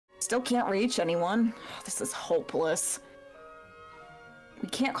Still can't reach anyone. This is hopeless. We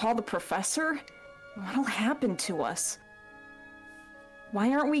can't call the professor? What'll happen to us?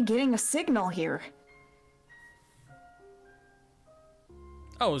 Why aren't we getting a signal here?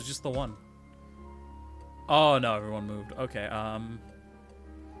 Oh, it was just the one. Oh, no, everyone moved. Okay,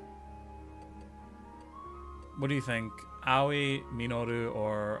 what do you think? Aoi, Minoru,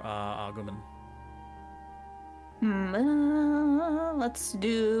 or Agumon? Let's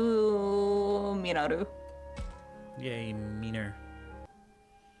do Minoru. Yay, meaner.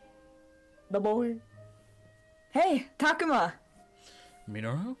 The boy. Hey, Takuma!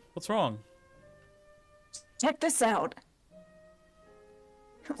 Minoru? What's wrong? Check this out.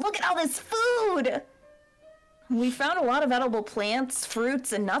 Look at all this food! We found a lot of edible plants,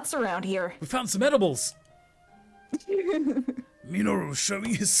 fruits, and nuts around here. We found some edibles! Minoru's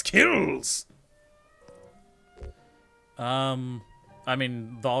showing his skills! I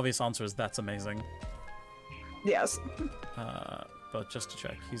mean, the obvious answer is that's amazing. Yes. But just to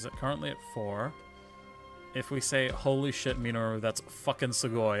check, he's currently at 4. If we say, holy shit, Minoru, that's fucking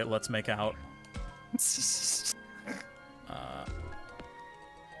sugoi, let's make out.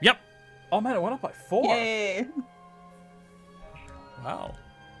 Yep! Oh man, it went up by 4! Yay! Wow.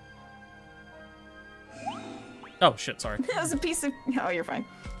 Oh shit, sorry. That was a piece of... Oh, you're fine.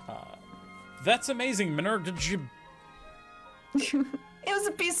 That's amazing, Minoru, did you... It was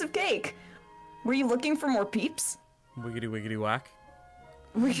a piece of cake. Were you looking for more peeps? Wiggity wiggity whack.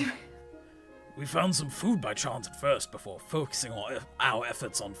 We found some food by chance at first before focusing our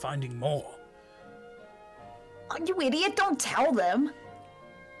efforts on finding more. Oh, you idiot, don't tell them.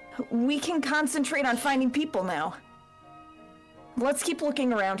 We can concentrate on finding people now. Let's keep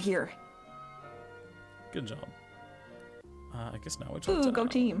looking around here. Good job. I guess now it's your Ooh, go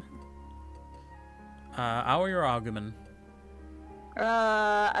team. Aoi or Agumon?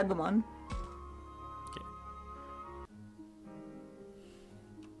 Agumon. Okay.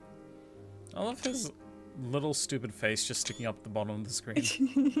 I love his little stupid face just sticking up the bottom of the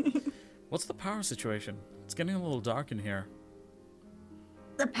screen. What's the power situation? It's getting a little dark in here.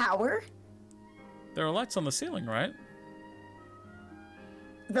 The power? There are lights on the ceiling, right?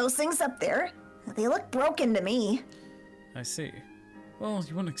 Those things up there? They look broken to me. I see. Well,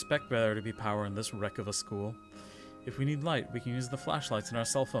 you wouldn't expect there to be power in this wreck of a school. If we need light, we can use the flashlights in our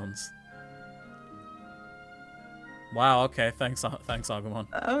cell phones. Wow, okay, thanks Agumon.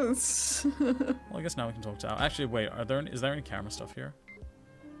 Well, I guess now we can talk to Al. Actually, wait, is there any camera stuff here?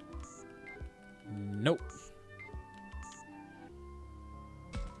 Nope.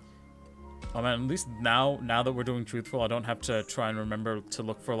 Oh man, at least now that we're doing truthful, I don't have to try and remember to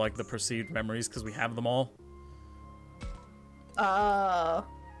look for, like, the perceived memories, because we have them all.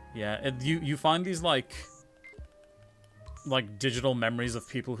 Yeah, you find these, like digital memories of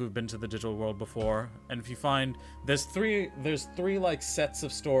people who've been to the digital world before, and if you find there's three like sets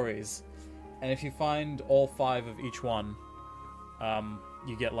of stories, and if you find all 5 of each one,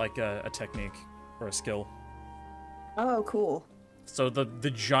 you get like a technique or a skill. Oh, cool. So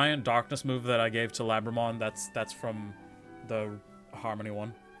the giant darkness move that I gave to Labramon, that's from the Harmony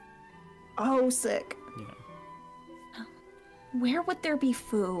one. Oh, sick. Yeah. Where would there be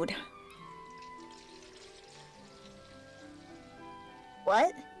food?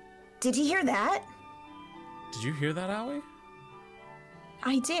 What? Did you hear that? Did you hear that, Aoi?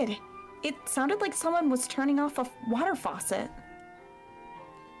 I did. It sounded like someone was turning off a water faucet.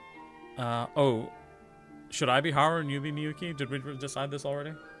 Oh. Should I be Haru and you be Miyuki? Did we decide this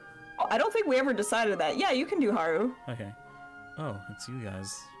already? Oh, I don't think we ever decided that. Yeah, you can do Haru. Okay. Oh, it's you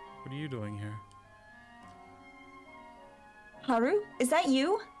guys. What are you doing here? Haru? Is that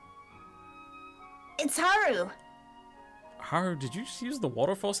you? It's Haru! Haru, did you just use the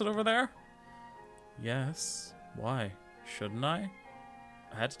water faucet over there? Yes. Why? Shouldn't I?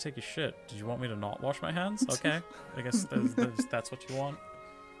 I had to take a shit. Did you want me to not wash my hands? Okay. I guess that's what you want.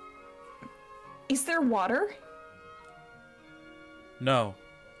 Is there water? No.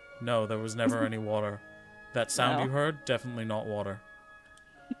 No, there was never any water. That sound No. you heard, definitely not water.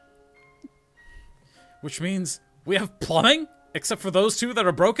 Which means we have plumbing? Except for those 2 that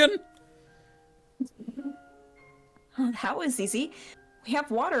are broken? That was easy. We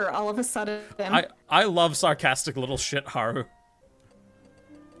have water all of a sudden. I love sarcastic little shit, Haru.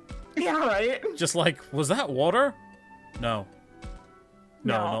 Yeah, right? Just like, was that water? No.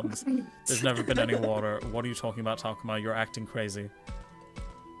 No. There's never been any water. What are you talking about, Takuma? You're acting crazy.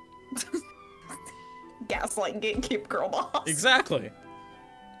 Gaslight gatekeep girl boss. Exactly.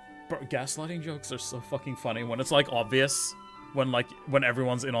 Bro, gaslighting jokes are so fucking funny when it's like obvious. When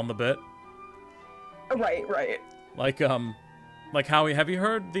everyone's in on the bit. Right. Like, Like, Howie, have you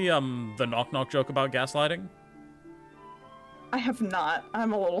heard the knock-knock joke about gaslighting? I have not.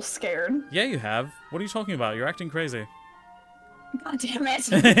 I'm a little scared. Yeah, you have. What are you talking about? You're acting crazy. God damn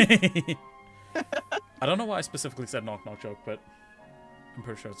it. I don't know why I specifically said knock-knock joke, but I'm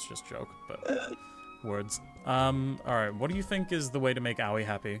pretty sure it's just joke, but words. Alright, what do you think is the way to make Aoi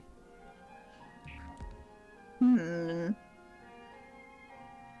happy?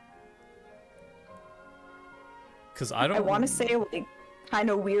 Because I want to say, like, kind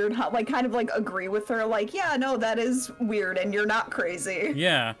of weird, like, kind of, like, agree with her, like, yeah, no, that is weird, and you're not crazy.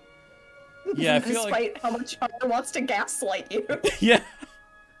 Yeah. Yeah, I feel Despite how much Hunter wants to gaslight you. Yeah.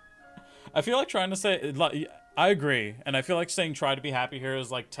 I feel like trying to say, like, I agree, and I feel like saying try to be happy here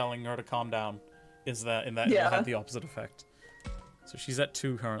is like telling her to calm down. Is that, in that, yeah. It'll have the opposite effect. So she's at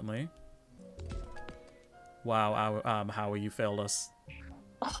 2 currently. Wow, Howie, you failed us.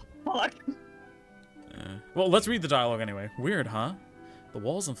 Oh, fuck. Well, let's read the dialogue anyway. Weird, huh? The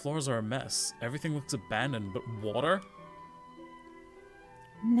walls and floors are a mess. Everything looks abandoned, but water?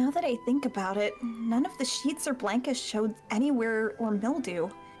 Now that I think about it, none of the sheets or blankets showed any wear or mildew.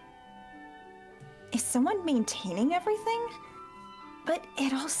 Is someone maintaining everything? But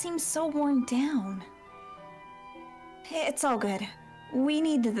it all seems so worn down. It's all good. We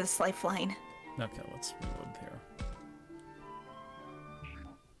need this lifeline. Okay, let's reload here.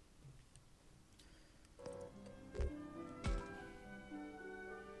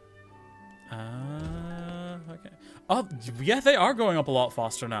 Okay. Oh, yeah, they are going up a lot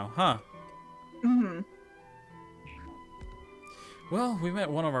faster now, huh? Mm-hmm. Well, we met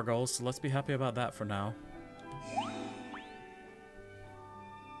one of our goals, so let's be happy about that for now.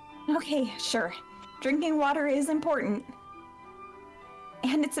 Okay, sure. Drinking water is important.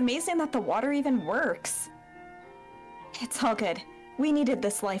 And it's amazing that the water even works. It's all good. We needed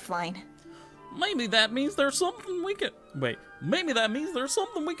this lifeline. Maybe that means there's something we can... Wait, maybe that means there's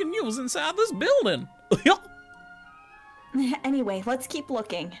something we can use inside this building. Anyway, let's keep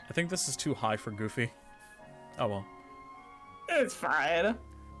looking. I think this is too high for Goofy. Oh well. It's fine.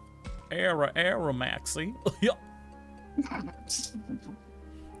 Era, Maxie.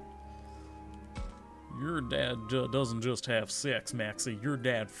 Your dad doesn't just have sex, Maxie. Your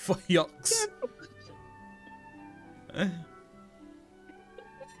dad fucks.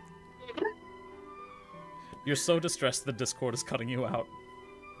 You're so distressed the Discord is cutting you out.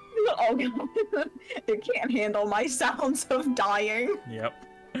 Oh god. It can't handle my sounds of dying. Yep.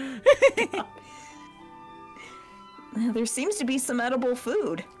 There seems to be some edible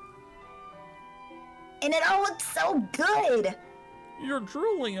food. And it all looks so good! You're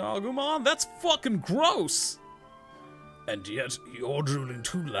drooling, Agumon. That's fucking gross. And yet, you're drooling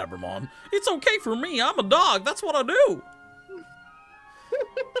too, Labramon. It's okay for me. I'm a dog. That's what I do.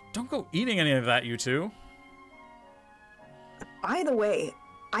 Don't go eating any of that, you two. By the way,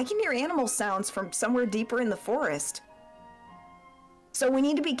 I can hear animal sounds from somewhere deeper in the forest. So we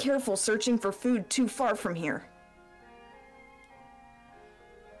need to be careful searching for food too far from here.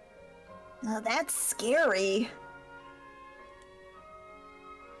 That's scary.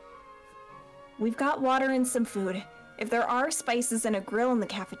 We've got water and some food. If there are spices and a grill in the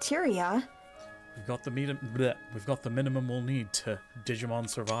cafeteria... We've got the minimum we'll need to Digimon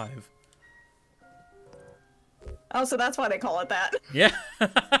survive. Oh, so that's why they call it that. Yeah.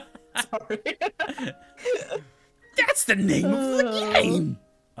 Sorry. That's the name of the game!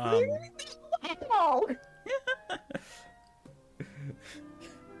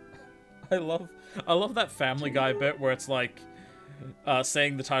 I love that Family Guy bit where it's like,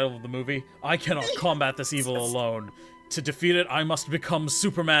 saying the title of the movie, I cannot combat this evil alone. To defeat it, I must become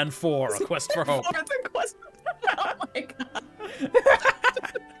Superman 4, A Quest for Hope. Oh my god.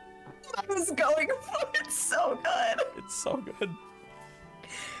 I was going for it so good. It's so good.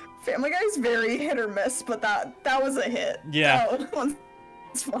 Family Guy's very hit or miss, but that was a hit. Yeah. That one's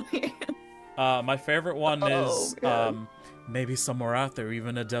funny. My favorite one is, God. maybe somewhere out there,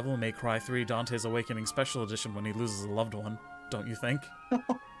 even a Devil May Cry 3 Dante's Awakening Special Edition when he loses a loved one. Don't you think?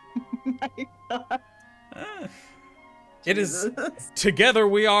 Oh my god. It is Together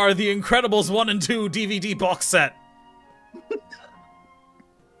We Are the Incredibles 1 and 2 DVD box set.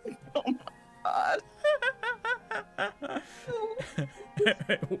 Oh my god.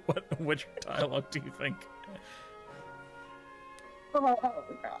 Which dialogue do you think? Oh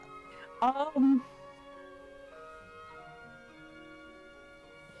god. I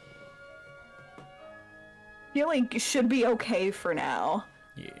feel like it should be okay for now.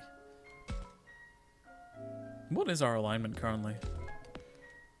 Yeah. What is our alignment currently?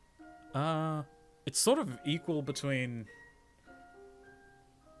 It's sort of equal between...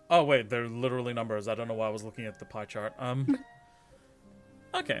 Oh wait, they're literally numbers. I don't know why I was looking at the pie chart.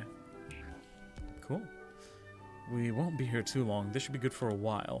 Okay. Cool. We won't be here too long. This should be good for a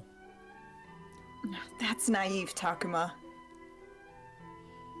while. That's naive, Takuma.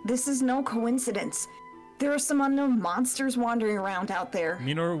 This is no coincidence. There are some unknown monsters wandering around out there.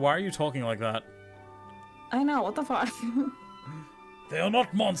 Minoru, why are you talking like that? I know, what the fuck? They are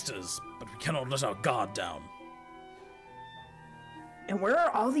not monsters, but we cannot let our guard down. And where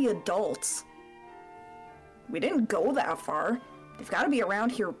are all the adults? We didn't go that far. They've got to be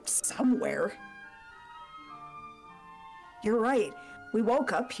around here somewhere. You're right. We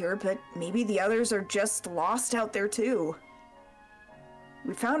woke up here, but maybe the others are just lost out there too.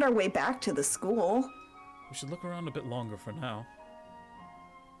 We found our way back to the school. We should look around a bit longer for now.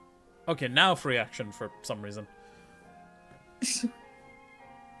 Okay, now free action for some reason.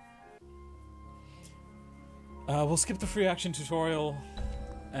 We'll skip the free action tutorial,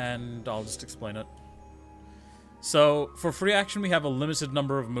 and I'll just explain it. So, for free action, we have a limited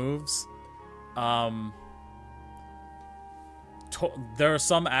number of moves. There are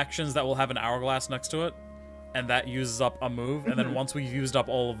some actions that will have an hourglass next to it, and that uses up a move, and then once we've used up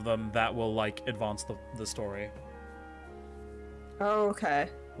all of them, that will, like, advance the story. Oh, okay.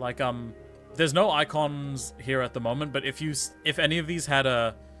 Like, there's no icons here at the moment, but if any of these had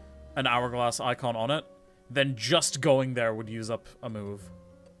an hourglass icon on it, then just going there would use up a move.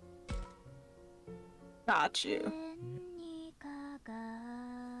 Got you.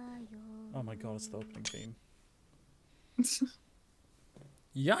 Oh my god, it's the opening theme.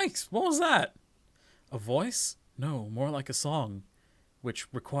 Yikes, what was that? A voice? No, more like a song,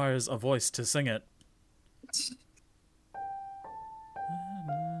 which requires a voice to sing it.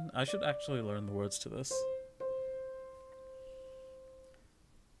 I should actually learn the words to this.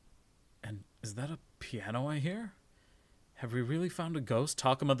 And is that a piano I hear? Have we really found a ghost?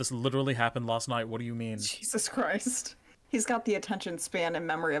 Takuma, this literally happened last night. What do you mean? Jesus Christ. He's got the attention span and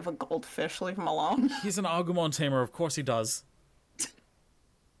memory of a goldfish. Leave him alone. He's an Agumon tamer. Of course he does.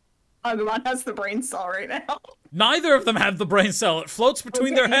 Agumon has the brain cell right now. Neither of them have the brain cell. It floats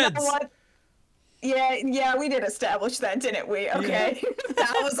between their heads. You know what? Yeah, we did establish that, didn't we? Okay. Yeah.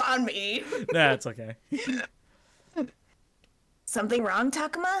 That was on me. Nah, it's okay. Something wrong,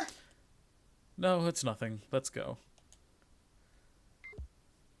 Takuma? No, it's nothing. Let's go.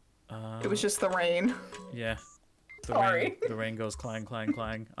 It was just the rain. Yeah. Sorry. The rain goes clang, clang,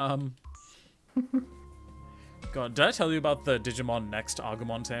 clang. God, did I tell you about the Digimon Next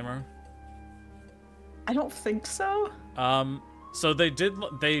Agumon Tamer? I don't think so. So they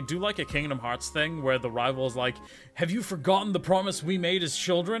do like a Kingdom Hearts thing where the rival's like, have you forgotten the promise we made as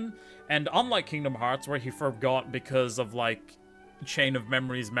children? And unlike Kingdom Hearts, where he forgot because of like chain of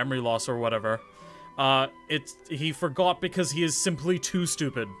memories, memory loss or whatever, he forgot because he is simply too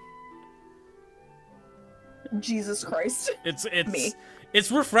stupid. Jesus Christ.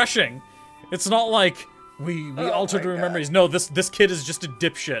 It's refreshing. It's not like we altered your memories. No, this kid is just a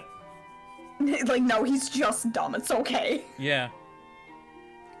dipshit. Like, no, he's just dumb. It's okay. Yeah.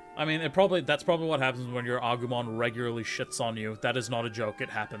 I mean, that's probably what happens when your Agumon regularly shits on you. That is not a joke. It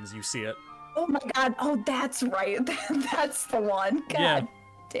happens. You see it. Oh my god. Oh, that's right. That's the one. God yeah.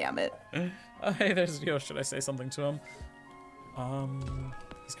 Damn it. Hey, there's Yo. Should I say something to him?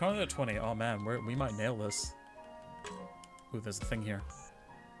 He's currently at 20. Oh man, we might nail this. Ooh, there's a thing here.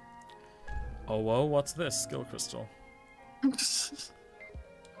 Oh, whoa, what's this? Skill crystal.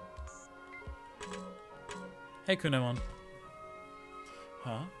 Hey, Kunemon.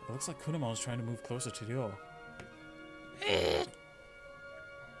 Huh? It looks like Kunemon is trying to move closer to Ryo.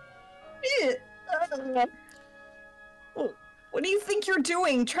 Oh, what do you think you're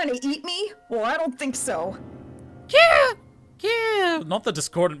doing? Trying to eat me? Well, I don't think so. Yeah! Yeah! Not the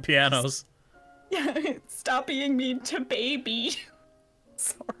discordant pianos. Yeah, stop being mean to baby.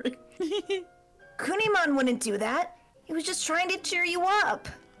 Sorry. Kunimon wouldn't do that. He was just trying to cheer you up.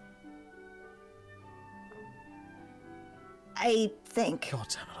 I think. God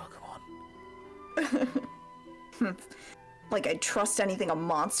damn it, Agumon. Like I'd trust anything a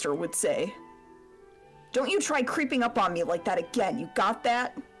monster would say. Don't you try creeping up on me like that again, you got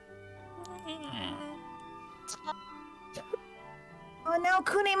that? Oh, now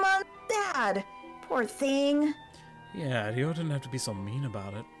Kunemon's sad. Poor thing. Yeah, Ryo didn't have to be so mean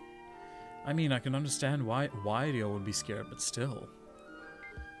about it. I mean, I can understand why Ryo would be scared, but still.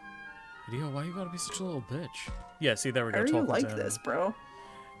 Ryo, why you gotta be such a little bitch? Yeah, see, there we go. How do you like this, bro?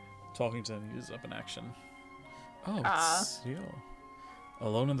 Talking to him uses up an action. Oh, it's Ryo.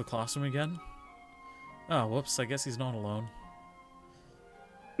 Alone in the classroom again? Oh, whoops, I guess he's not alone.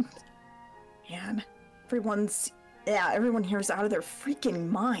 Man, everyone here's out of their freaking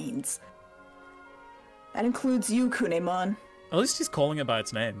minds. That includes you, Kunemon. At least he's calling it by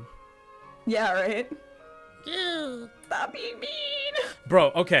its name. Yeah, right? Yeah. Stop being mean!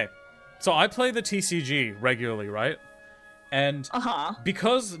 Bro, okay. So I play the TCG regularly, right? And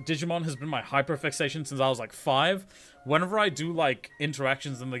because Digimon has been my hyperfixation since I was like 5, whenever I do like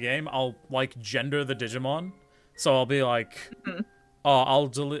interactions in the game, I'll like gender the Digimon. So I'll be like,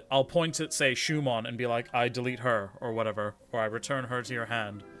 I'll point at, say, Shumon and be like, I delete her or whatever, or I return her to your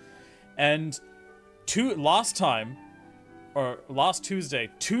hand. And last Tuesday,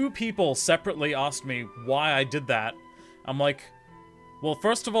 2 people separately asked me why I did that. I'm like, well,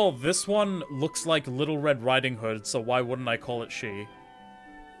 first of all, this one looks like Little Red Riding Hood, so why wouldn't I call it she?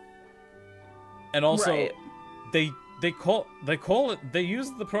 And also, they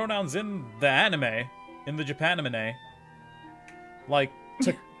use the pronouns in the anime, in the Japanime. Like,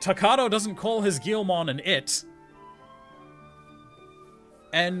 Takado doesn't call his Guilmon an it.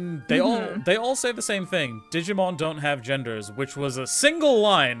 And they all say the same thing. Digimon don't have genders, which was a single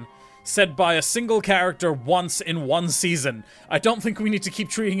line said by a single character once in one season. I don't think we need to keep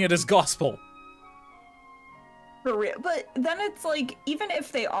treating it as gospel. For real. But then it's like, even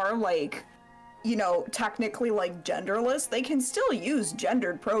if they are like, you know, technically like genderless, they can still use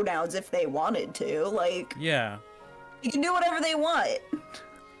gendered pronouns if they wanted to. Like, yeah. You can do whatever they want.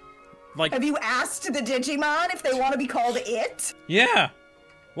 Like, have you asked the Digimon if they want to be called it? Yeah.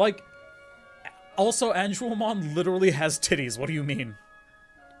 Like, also, Angelmon literally has titties. What do you mean?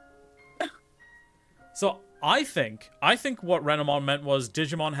 So, I think what Renamon meant was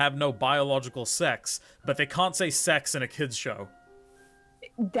Digimon have no biological sex, but they can't say sex in a kid's show.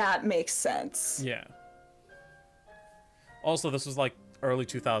 That makes sense. Yeah. Also, this was like early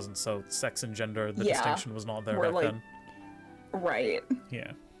 2000s, so sex and gender, the distinction was not there back then. Right.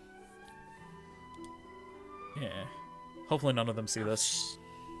 Yeah. Yeah. Hopefully none of them see this.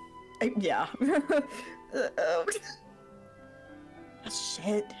 Yeah.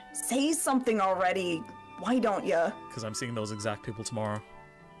 Shit. Say something already. Why don't ya? Because I'm seeing those exact people tomorrow.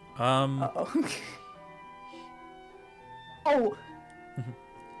 Uh-oh. Oh.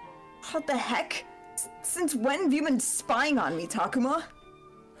 What the heck? Since when have you been spying on me, Takuma?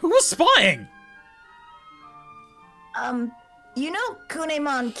 Who was spying? You know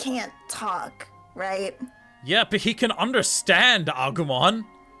Kunemon can't talk, right? Yeah, but he can understand, Agumon.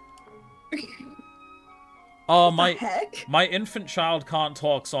 Oh, my infant child can't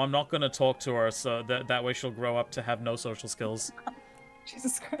talk, so I'm not gonna talk to her, so that way she'll grow up to have no social skills.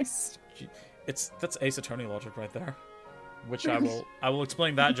 Jesus Christ. That's Ace Attorney logic right there. Which I will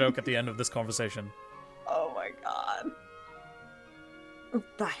explain that joke at the end of this conversation. Oh my god.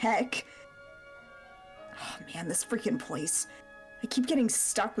 What the heck? Oh man, this freaking place. I keep getting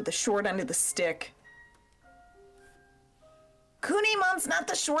stuck with the short end of the stick. Kunemon's not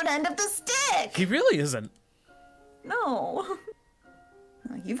the short end of the stick! He really isn't. No.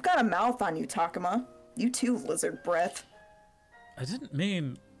 You've got a mouth on you, Takuma. You too, lizard breath. I didn't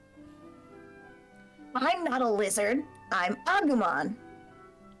mean... I'm not a lizard. I'm Agumon.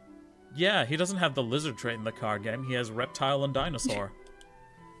 Yeah, he doesn't have the lizard trait in the card game. He has reptile and dinosaur.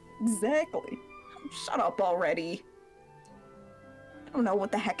 Exactly. Shut up already. I don't know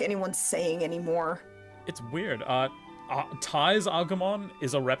what the heck anyone's saying anymore. It's weird. Ty's Agumon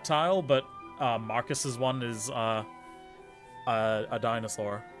is a reptile, but Marcus's one is a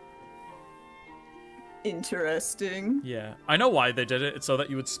dinosaur. Interesting. Yeah. I know why they did it. It's so that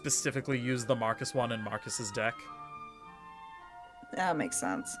you would specifically use the Marcus one in Marcus's deck. That makes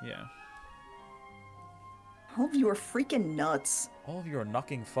sense. Yeah. All of you are freaking nuts. All of you are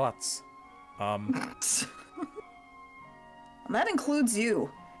knocking futs. That includes you.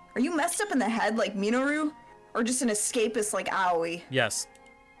 Are you messed up in the head like Minoru? Or just an escapist like Aoi? Yes.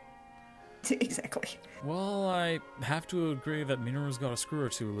 Exactly. Well, I have to agree that Minoru's got a screw or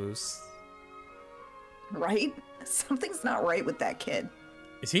two loose. Right? Something's not right with that kid.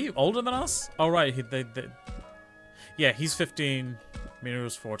 Is he older than us? Oh, right. Yeah, he's 15.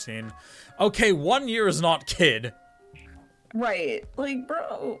 Minoru's 14. Okay, 1 year is not kid. Right. Like,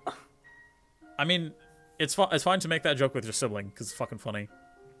 bro. I mean, it's fine to make that joke with your sibling, because it's fucking funny.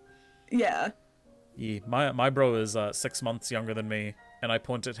 Yeah. Yeah, my bro is 6 months younger than me, and I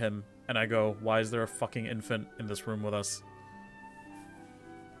point at him, and I go, why is there a fucking infant in this room with us?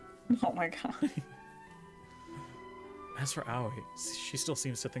 Oh my god. As for Aoi, she still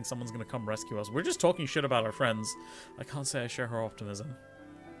seems to think someone's gonna come rescue us. We're just talking shit about our friends. I can't say I share her optimism.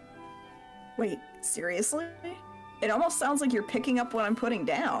 Wait, seriously? It almost sounds like you're picking up what I'm putting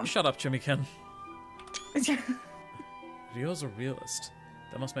down. Shut up, Jimmy-ken. Ryo's a realist.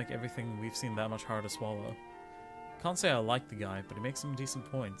 That must make everything we've seen that much harder to swallow. Can't say I like the guy, but he makes some decent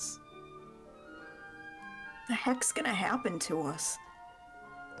points. The heck's gonna happen to us?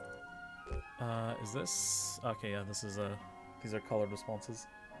 Is this... Okay, yeah, this is, these are colored responses.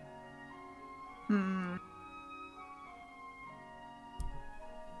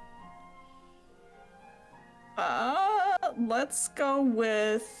 Let's go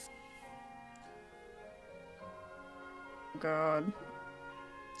with... God.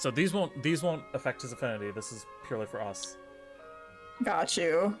 So these won't affect his affinity. This is purely for us. Got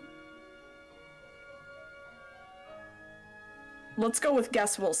you. Let's go with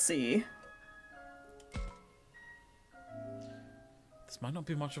guess we'll see. This might not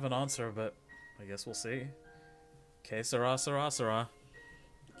be much of an answer, but I guess we'll see. Que sera, sera, sera.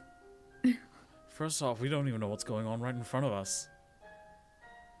 First off, we don't even know what's going on right in front of us.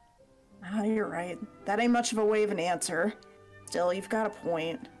 Ah, you're right. That ain't much of a way of an answer. Still, you've got a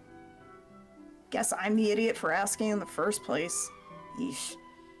point. Guess I'm the idiot for asking in the first place. Yeesh.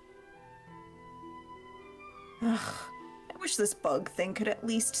 Ugh. I wish this bug thing could at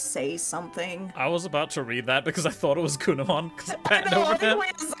least say something. I was about to read that because I thought it was Kunamon, because it I patted know, over him.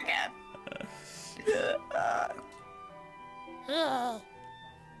 wait a second.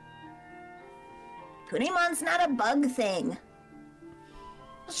 Kunimon's not a bug thing.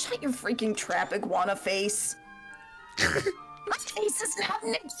 Shut your freaking trap, iguana face. My face is not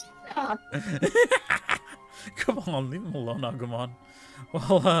an iguana. Come on, leave him alone, Agumon.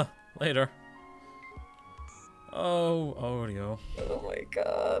 Well, later. Oh, audio. Oh my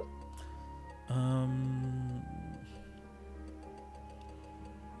god.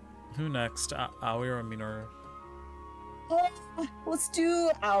 Who next? Aoi or Minoru? Let's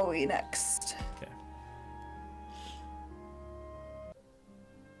do Aoi next. Okay.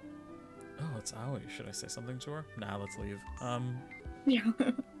 Oh, it's Aoi. Should I say something to her? Nah, let's leave. Yeah.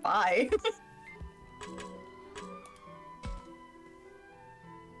 Bye.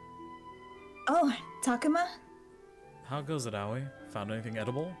 Oh, Takuma? How goes it, Aoi? Found anything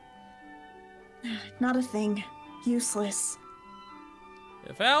edible? Not a thing. Useless.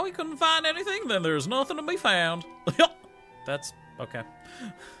 If Aoi couldn't find anything, then there's nothing to be found. That's okay.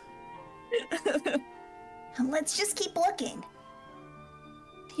 Let's just keep looking.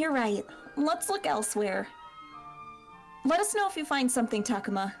 You're right. Let's look elsewhere. Let us know if you find something,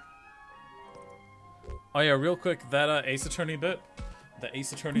 Takuma. Oh yeah, real quick, that Ace Attorney bit, the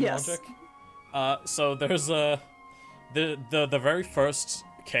Ace Attorney logic. So there's the very first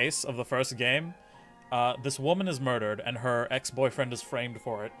case of the first game. This woman is murdered and her ex-boyfriend is framed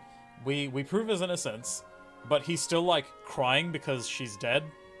for it. We prove his innocence, but he's still like crying because she's dead,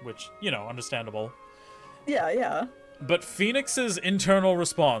 which, you know, understandable. Yeah. But Phoenix's internal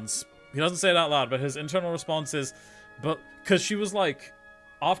response, he doesn't say it out loud, but his internal response is, but because she was like,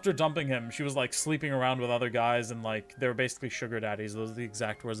 after dumping him, she was like sleeping around with other guys and like they were basically sugar daddies. Those are the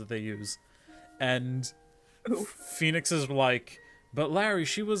exact words that they use. And Phoenix is like, but Larry,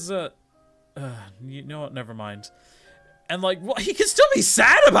 she was you know what? Never mind. And like, well, he can still be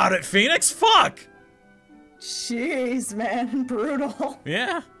sad about it. Phoenix, fuck. Jeez, man, brutal.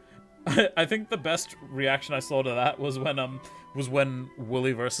 Yeah. I think the best reaction I saw to that was when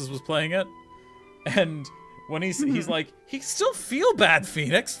Wooly Versus was playing it, and when he's like, he still feel bad,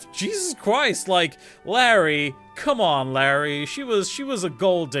 Phoenix. Jesus Christ, like, Larry, come on, Larry. She was a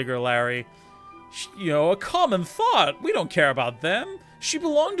gold digger, Larry. You know, a common thought. We don't care about them. She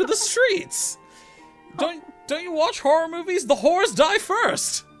belonged to the streets. Don't you watch horror movies? The whores die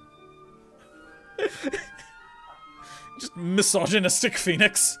first. Just misogynistic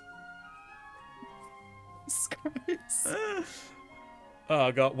Phoenix.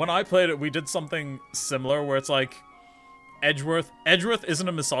 Oh god, when I played it, we did something similar where it's like Edgeworth isn't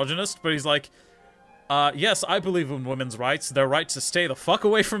a misogynist, but he's like, yes, I believe in women's rights, their right to stay the fuck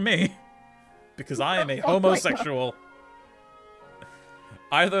away from me because I am a homosexual.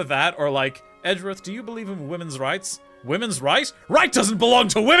 Either that or like, Edgeworth, do you believe in women's rights? Women's right? Right doesn't belong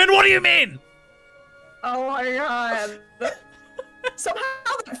to women, what do you mean? Oh my god. Somehow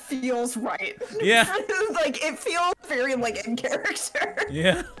that feels right. Yeah. Like, it feels very, like, in character.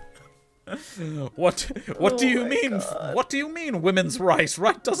 Yeah. What do you mean? God. What do you mean women's rights?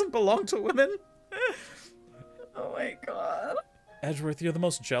 Right doesn't belong to women? Oh my god. Edgeworth, you're the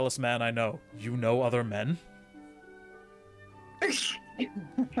most jealous man I know. You know other men?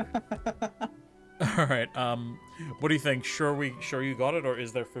 Alright, what do you think? Sure you got it, or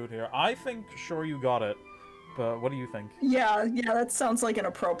is there food here? I think sure you got it. But what do you think? Yeah, that sounds like an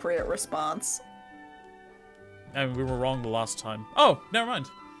appropriate response. I mean, we were wrong the last time. Oh, never mind.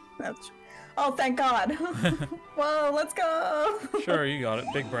 Oh, thank God. Whoa, let's go. Sure, you got it.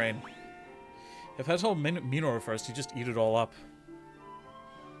 Big brain. If I told Minoru first, he'd just eat it all up.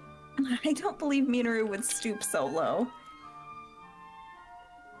 I don't believe Minoru would stoop so low.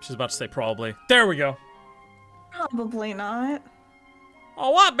 She's about to say probably. There we go. Probably not.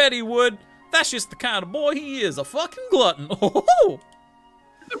 Oh, I bet he would. That's just the kind of boy he is, a fucking glutton. Oh!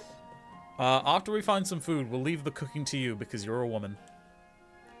 After we find some food, we'll leave the cooking to you because you're a woman.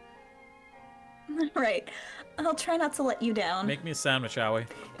 Right. I'll try not to let you down. Make me a sandwich, Howie.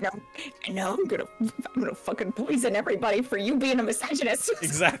 No, I'm gonna fucking poison everybody for you being a misogynist.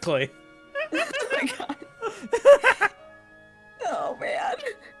 Exactly. Oh my god. Oh man.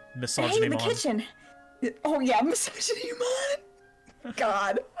 Misogyny. Hey, the kitchen. Oh yeah, misogyny mon.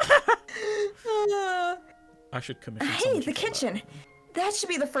 God. I should commission. Hey, the kitchen. That should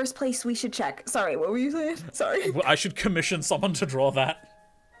be the first place we should check. Sorry, what were you saying? Sorry. I should commission someone to draw that.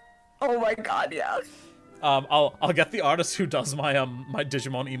 Oh my god, yeah. I'll get the artist who does my my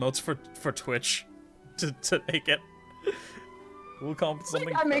Digimon emotes for Twitch to make it. We'll come up with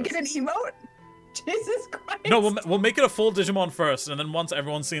something. I'm making an emote. Jesus Christ. No, we'll make it a full Digimon first, and then once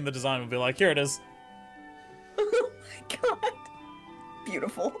everyone's seen the design, we'll be like, here it is. Oh my god.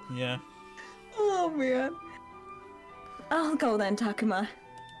 Beautiful. Yeah. Oh man. I'll go then, Takuma.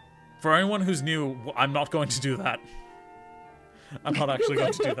 For anyone who's new, I'm not going to do that. I'm not actually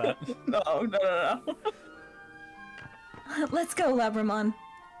going to do that. No. Let's go, Labramon.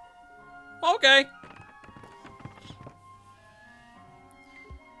 Okay.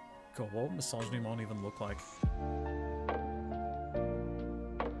 God, what would Misogynymon even look like?